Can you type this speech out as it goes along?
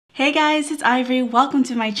Hey guys, it's Ivory. Welcome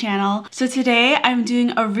to my channel. So today I'm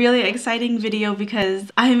doing a really exciting video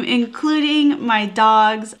because I'm including my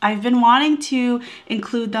dogs. I've been wanting to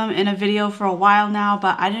include them in a video for a while now,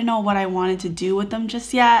 but I didn't know what I wanted to do with them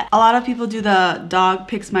just yet. A lot of people do the dog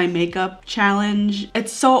picks my makeup challenge.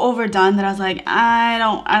 It's so overdone that I was like, I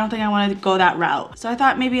don't think I want to go that route. So I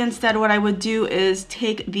thought maybe instead what I would do is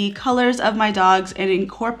take the colors of my dogs and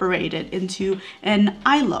incorporate it into an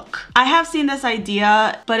eye look. I have seen this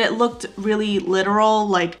idea, but it looked really literal,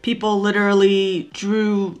 like people literally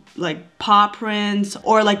drew like paw prints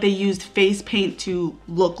or like they used face paint to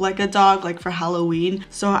look like a dog, like for Halloween.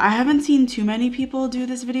 So I haven't seen too many people do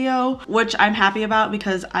this video, which I'm happy about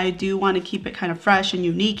because I do want to keep it kind of fresh and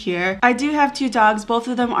unique here. I do have two dogs. Both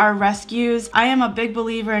of them are rescues. I am a big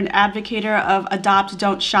believer and advocator of adopt,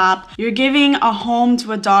 don't shop. You're giving a home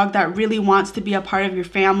to a dog that really wants to be a part of your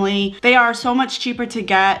family. They are so much cheaper to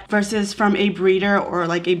get versus from a breeder or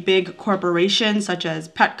like a big corporation such as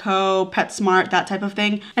Petco, PetSmart, that type of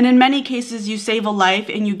thing. And in many cases, you save a life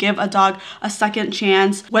and you give a dog a second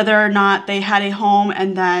chance, whether or not they had a home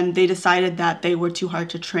and then they decided that they were too hard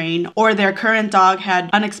to train, or their current dog had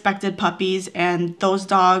unexpected puppies and those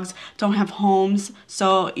dogs don't have homes.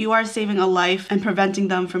 So you are saving a life and preventing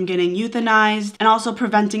them from getting euthanized and also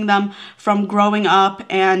preventing them from growing up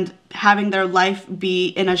and having their life be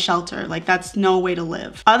in a shelter. Like, that's no way to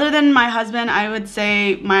live. Other than my husband, I would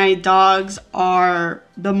say my dogs are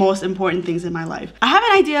the most important things in my life. I have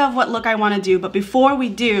an idea of what look I want to do, but before we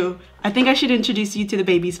do, I think I should introduce you to the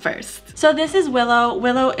babies first. So this is Willow.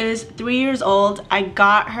 Willow is 3 years old. I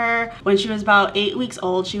got her when she was about 8 weeks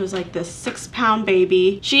old. She was like this 6-pound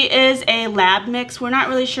baby. She is a lab mix. We're not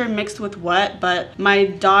really sure mixed with what, but my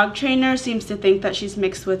dog trainer seems to think that she's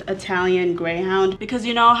mixed with Italian Greyhound, because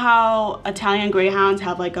you know how Italian Greyhounds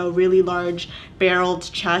have like a really large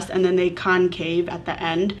barreled chest and then they concave at the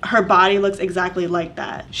end? Her body looks exactly like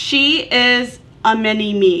that. She is a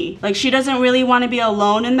mini me. Like, she doesn't really want to be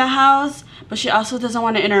alone in the house, but she also doesn't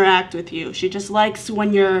want to interact with you. She just likes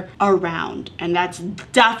when you're around, and that's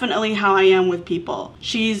definitely how I am with people.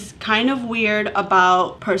 She's kind of weird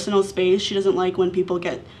about personal space. She doesn't like when people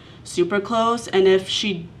get super close, and if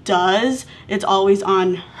she does, it's always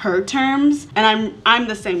on her terms, and I'm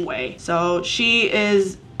the same way. So she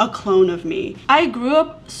is a clone of me. I grew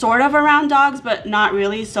up sort of around dogs, but not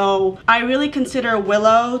really, so I really consider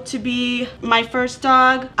Willow to be my first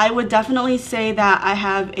dog. I would definitely say that I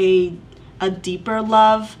have a deeper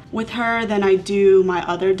love with her than I do my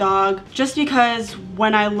other dog, just because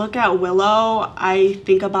when I look at Willow, I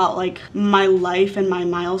think about like my life and my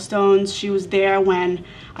milestones. She was there when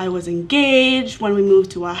I was engaged, when we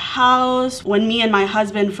moved to a house, when me and my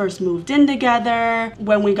husband first moved in together,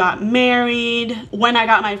 when we got married, when I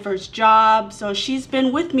got my first job. So she's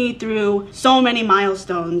been with me through so many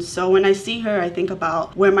milestones. So when I see her, I think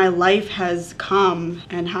about where my life has come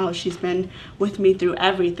and how she's been with me through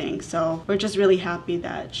everything. So we're just really happy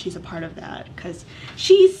that she's a part of that because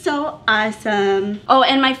she's so awesome. Oh,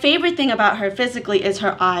 and my favorite thing about her physically is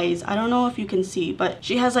her eyes. I don't know if you can see, but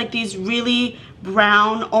she has like these really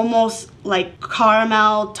brown, almost like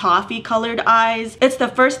caramel toffee colored eyes. It's the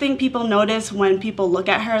first thing people notice when people look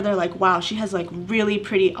at her. They're like, wow, she has like really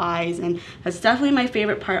pretty eyes, and that's definitely my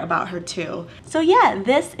favorite part about her too. So yeah,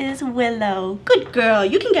 this is Willow. Good girl,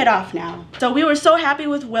 you can get off now. So we were so happy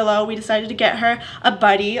with Willow, we decided to get her a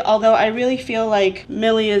buddy, although I really feel like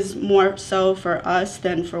Millie is more so for us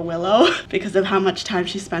than for Willow because of how much time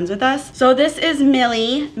she spends with us. So this is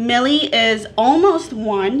Millie. Millie is almost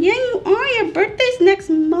 1. Yeah, you are. Your birthday's next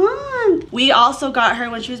month. We also got her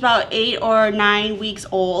when she was about 8 or 9 weeks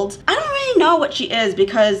old. I don't really know what she is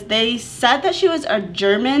because they said that she was a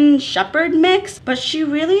German Shepherd mix, but she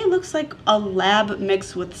really looks like a lab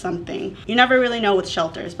mix with something. You never really know with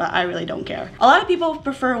shelters, but I really don't care. A lot of people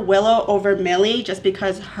prefer Willow over Millie just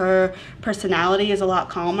because her personality is a lot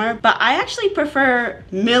calmer, but I actually prefer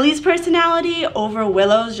Millie's personality over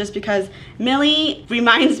Willow's just because Millie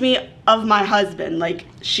reminds me of my husband. Like,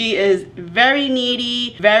 she is very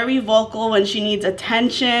needy, very vocal when she needs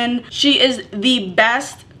attention. She is the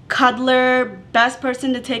best cuddler, best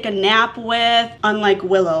person to take a nap with, unlike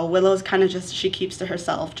Willow. Willow's kind of just, she keeps to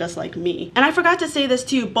herself, just like me. And I forgot to say this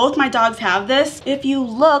too, both my dogs have this. If you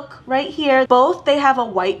look right here, both they have a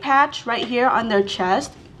white patch right here on their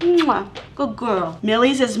chest. Mwah. Good girl.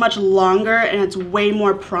 Millie's is much longer and it's way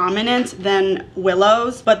more prominent than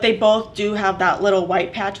Willow's, but they both do have that little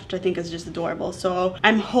white patch, which I think is just adorable. So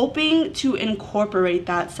I'm hoping to incorporate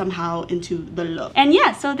that somehow into the look. And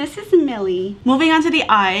yeah, so this is Millie. Moving on to the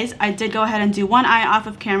eyes, I did go ahead and do one eye off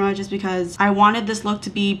of camera just because I wanted this look to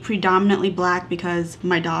be predominantly black because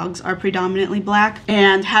my dogs are predominantly black,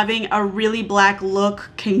 and having a really black look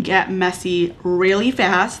can get messy really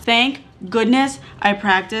fast. Thank goodness I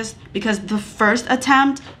practiced, because the first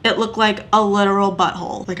attempt it looked like a literal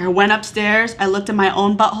butthole. Like I went upstairs, I looked at my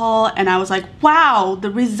own butthole and I was like, wow,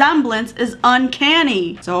 the resemblance is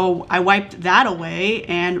uncanny. So I wiped that away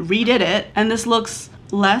and redid it, and this looks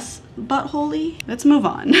less buttholey. Let's move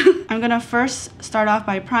on. I'm gonna first start off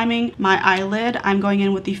by priming my eyelid. I'm going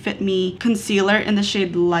in with the Fit Me concealer in the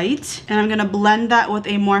shade Light, and I'm gonna blend that with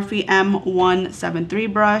a Morphe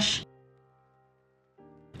M173 brush.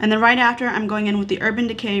 And then right after, I'm going in with the Urban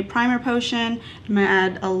Decay Primer Potion. I'm gonna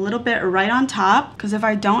add a little bit right on top, because if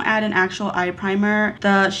I don't add an actual eye primer,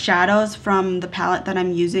 the shadows from the palette that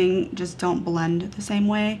I'm using just don't blend the same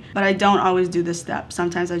way. But I don't always do this step.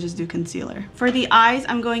 Sometimes I just do concealer. For the eyes,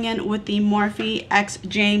 I'm going in with the Morphe X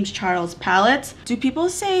James Charles palette. Do people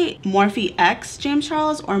say Morphe X James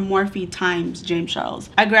Charles or Morphe times James Charles?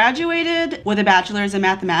 I graduated with a bachelor's in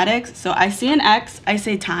mathematics, so I see an X, I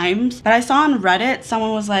say times. But I saw on Reddit,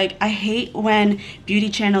 someone was like, I hate when beauty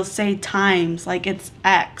channels say times like it's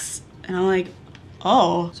X, and I'm like,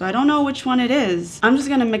 oh, so I don't know which one it is. I'm just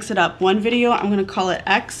gonna mix it up. One video I'm gonna call it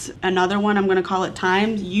X, another one I'm gonna call it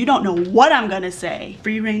times. You don't know what I'm gonna say.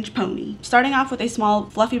 Free range pony. Starting off with a small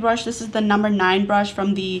fluffy brush. This is the number 9 brush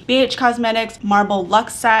from the BH Cosmetics Marble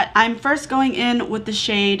Luxe set. I'm first going in with the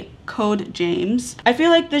shade Code James. I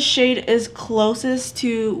feel like this shade is closest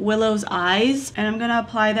to Willow's eyes, and I'm gonna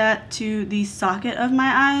apply that to the socket of my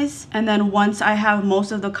eyes, and then once I have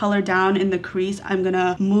most of the color down in the crease, I'm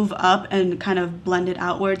gonna move up and kind of blend it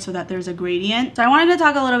outward so that there's a gradient. So I wanted to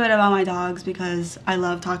talk a little bit about my dogs because I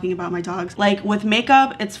love talking about my dogs. Like with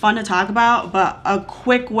makeup, it's fun to talk about, but a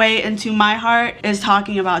quick way into my heart is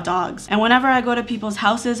talking about dogs. And whenever I go to people's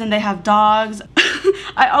houses and they have dogs,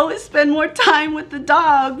 I always spend more time with the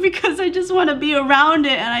dog because I just want to be around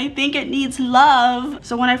it and I think it needs love.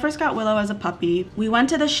 So when I first got Willow as a puppy, we went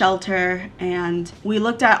to the shelter and we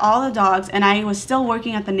looked at all the dogs, and I was still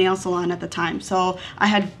working at the nail salon at the time. So I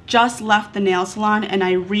had just left the nail salon and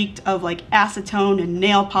I reeked of like acetone and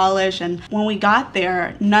nail polish, and when we got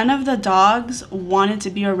there, none of the dogs wanted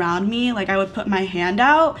to be around me. Like I would put my hand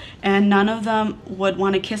out and none of them would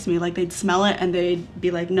want to kiss me. Like they'd smell it and they'd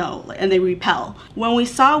be like no, and they repel. When we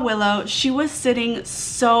saw Willow, she was sitting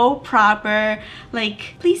so proper,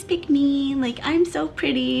 like please pick me, like I'm so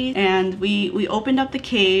pretty. And we opened up the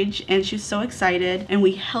cage and she was so excited and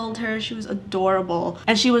we held her. She was adorable,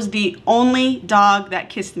 and she was the only dog that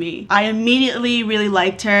kissed me. I immediately really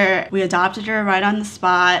liked her. We adopted her right on the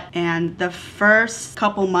spot, and the first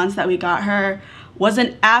couple months that we got her was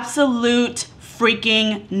an absolute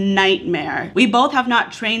freaking nightmare. We both have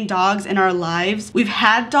not trained dogs in our lives. We've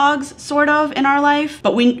had dogs sort of in our life,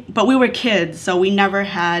 but we were kids, so we never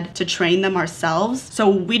had to train them ourselves. So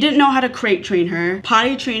we didn't know how to crate train her.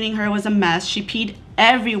 Potty training her was a mess. She peed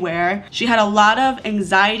everywhere. She had a lot of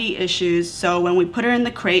anxiety issues, so when we put her in the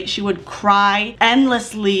crate, she would cry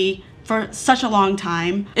endlessly for such a long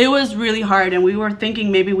time. It was really hard, and we were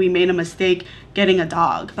thinking maybe we made a mistake getting a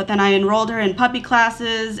dog. But then I enrolled her in puppy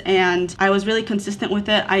classes and I was really consistent with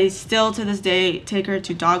it. I still to this day take her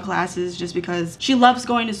to dog classes just because she loves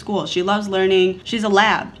going to school. She loves learning. She's a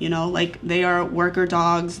lab, you know, like they are worker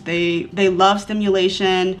dogs. They love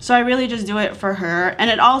stimulation. So I really just do it for her. And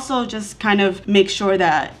it also just kind of makes sure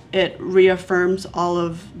that it reaffirms all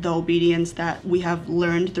of the obedience that we have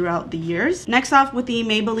learned throughout the years. Next off, with the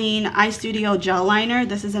Maybelline Eye Studio Gel Liner,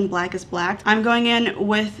 this is in Blackest Black. I'm going in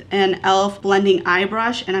with an e.l.f. blending eye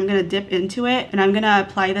brush and I'm gonna dip into it and I'm gonna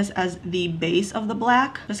apply this as the base of the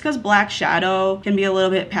black. Just because black shadow can be a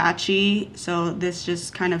little bit patchy, so this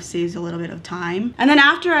just kind of saves a little bit of time. And then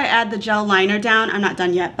after I add the gel liner down, I'm not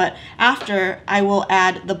done yet, but after I will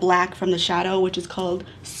add the black from the shadow, which is called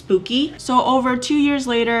Spooky. So over 2 years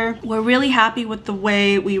later, we're really happy with the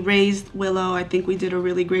way we raised Willow. I think we did a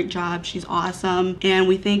really great job. She's awesome. And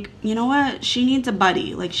we think, you know what? She needs a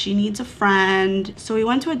buddy. Like she needs a friend. So we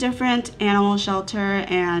went to a different animal shelter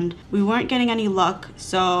and we weren't getting any luck.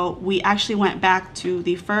 So we actually went back to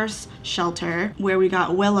the first shelter where we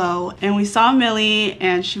got Willow and we saw Millie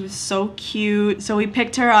and she was so cute. So we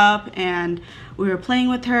picked her up and we were playing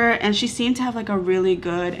with her and she seemed to have like a really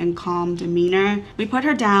good and calm demeanor. We put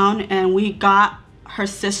her down and we got her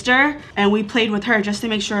sister, and we played with her just to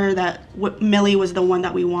make sure that Millie was the one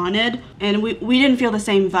that we wanted, and we didn't feel the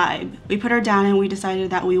same vibe. We put her down and we decided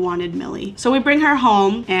that we wanted Millie. So we bring her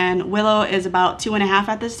home, and Willow is about 2.5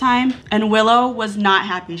 at this time, and Willow was not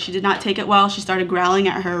happy. She did not take it well. She started growling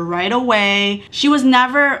at her right away. She was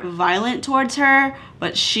never violent towards her,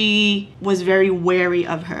 but she was very wary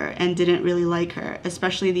of her and didn't really like her,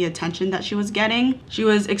 especially the attention that she was getting. She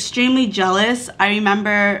was extremely jealous. I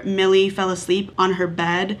remember Millie fell asleep on her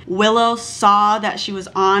bed. Willow saw that she was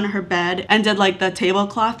on her bed and did like the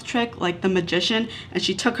tablecloth trick, like the magician, and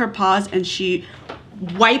she took her paws and she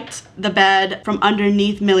wiped the bed from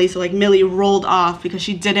underneath Millie, so like Millie rolled off because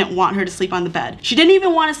she didn't want her to sleep on the bed. She didn't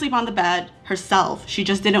even want to sleep on the bed herself. She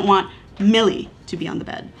just didn't want Millie to be on the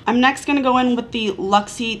bed. I'm next gonna go in with the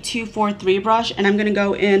Luxie 243 brush, and I'm gonna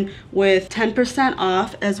go in with 10%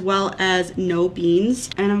 off as well as no beans,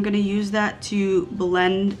 and I'm gonna use that to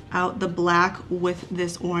blend out the black with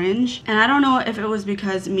this orange. And I don't know if it was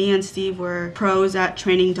because me and Steve were pros at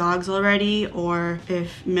training dogs already, or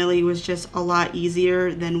if Millie was just a lot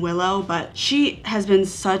easier than Willow, but she has been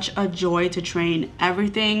such a joy to train.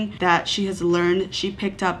 Everything that she has learned, she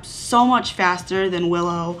picked up so much faster than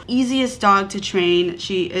Willow. Easiest dog to train.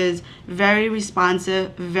 She is very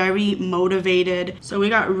responsive, very motivated, so we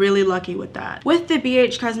got really lucky with that. With the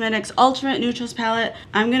BH Cosmetics Ultimate Neutrals palette,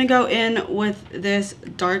 I'm gonna go in with this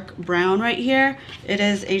dark brown right here. It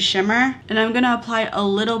is a shimmer, and I'm gonna apply a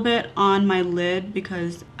little bit on my lid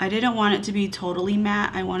because I didn't want it to be totally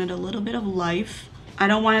matte. I wanted a little bit of life. I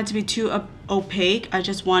don't want it to be too opaque. I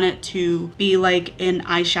just want it to be like an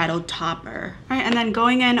eyeshadow topper. All right, and then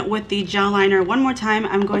going in with the gel liner one more time,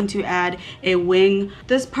 I'm going to add a wing.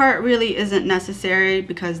 This part really isn't necessary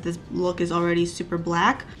because this look is already super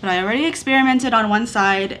black, but I already experimented on one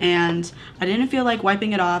side and I didn't feel like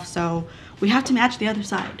wiping it off, so we have to match the other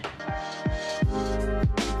side.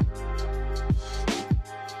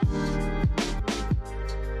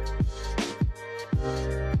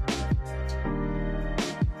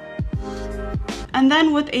 And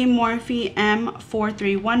then with a Morphe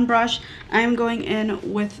M431 brush, I'm going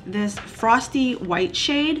in with this frosty white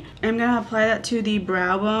shade. I'm gonna apply that to the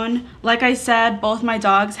brow bone. Like I said, both my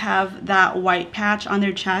dogs have that white patch on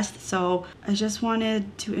their chest, so I just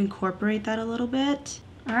wanted to incorporate that a little bit.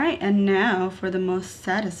 All right, and now for the most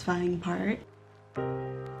satisfying part.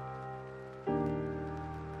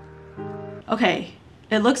 Okay.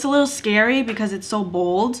 It looks a little scary because it's so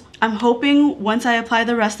bold. I'm hoping once I apply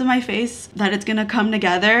the rest of my face that it's gonna come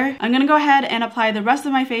together. I'm gonna go ahead and apply the rest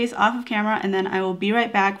of my face off of camera, and then I will be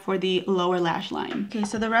right back for the lower lash line. Okay,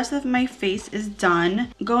 so the rest of my face is done.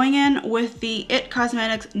 Going in with the It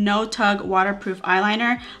Cosmetics No Tug Waterproof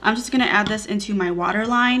eyeliner. I'm just gonna add this into my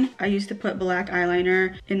waterline. I used to put black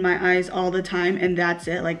eyeliner in my eyes all the time, and that's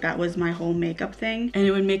it. Like, that was my whole makeup thing, and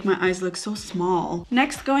it would make my eyes look so small.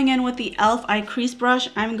 Next, going in with the e.l.f. eye crease brush,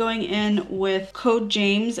 I'm going in with code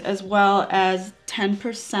James as well as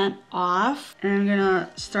 10% off, and I'm gonna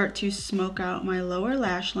start to smoke out my lower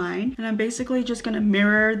lash line, and I'm basically just gonna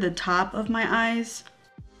mirror the top of my eyes.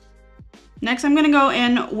 Next, I'm gonna go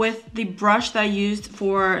in with the brush that I used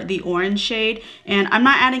for the orange shade, and I'm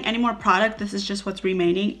not adding any more product. This is just what's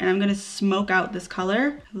remaining, and I'm gonna smoke out this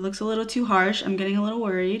color. It looks a little too harsh. I'm getting a little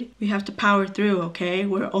worried. We have to power through, okay?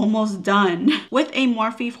 We're almost done. With a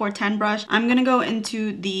Morphe 410 brush, I'm gonna go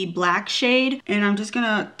into the black shade, and I'm just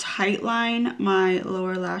gonna tight line my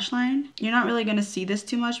lower lash line. You're not really gonna see this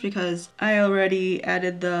too much because I already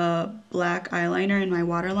added the black eyeliner in my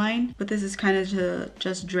waterline, but this is kind of to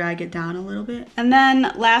just drag it down a little bit. And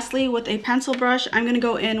then lastly, with a pencil brush, I'm gonna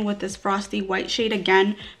go in with this frosty white shade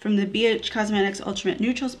again from the BH Cosmetics Ultimate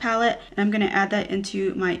Neutrals palette, and I'm gonna add that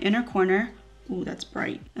into my inner corner. Ooh, that's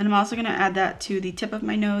bright. And I'm also gonna add that to the tip of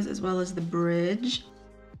my nose as well as the bridge.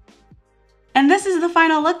 And this is the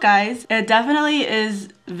final look, guys. It definitely is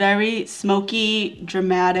very smoky,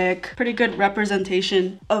 dramatic, pretty good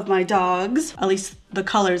representation of my dogs, at least the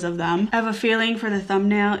colors of them. I have a feeling for the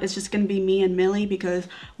thumbnail it's just gonna be me and Millie because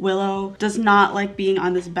Willow does not like being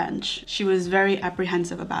on this bench. She was very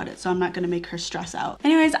apprehensive about it, so I'm not gonna make her stress out.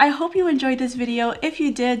 Anyways, I hope you enjoyed this video. If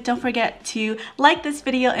you did, don't forget to like this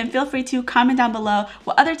video and feel free to comment down below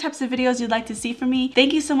what other types of videos you'd like to see from me.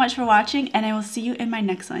 Thank you so much for watching, and I will see you in my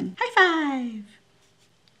next one. High five!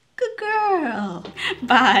 Good girl!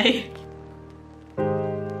 Bye!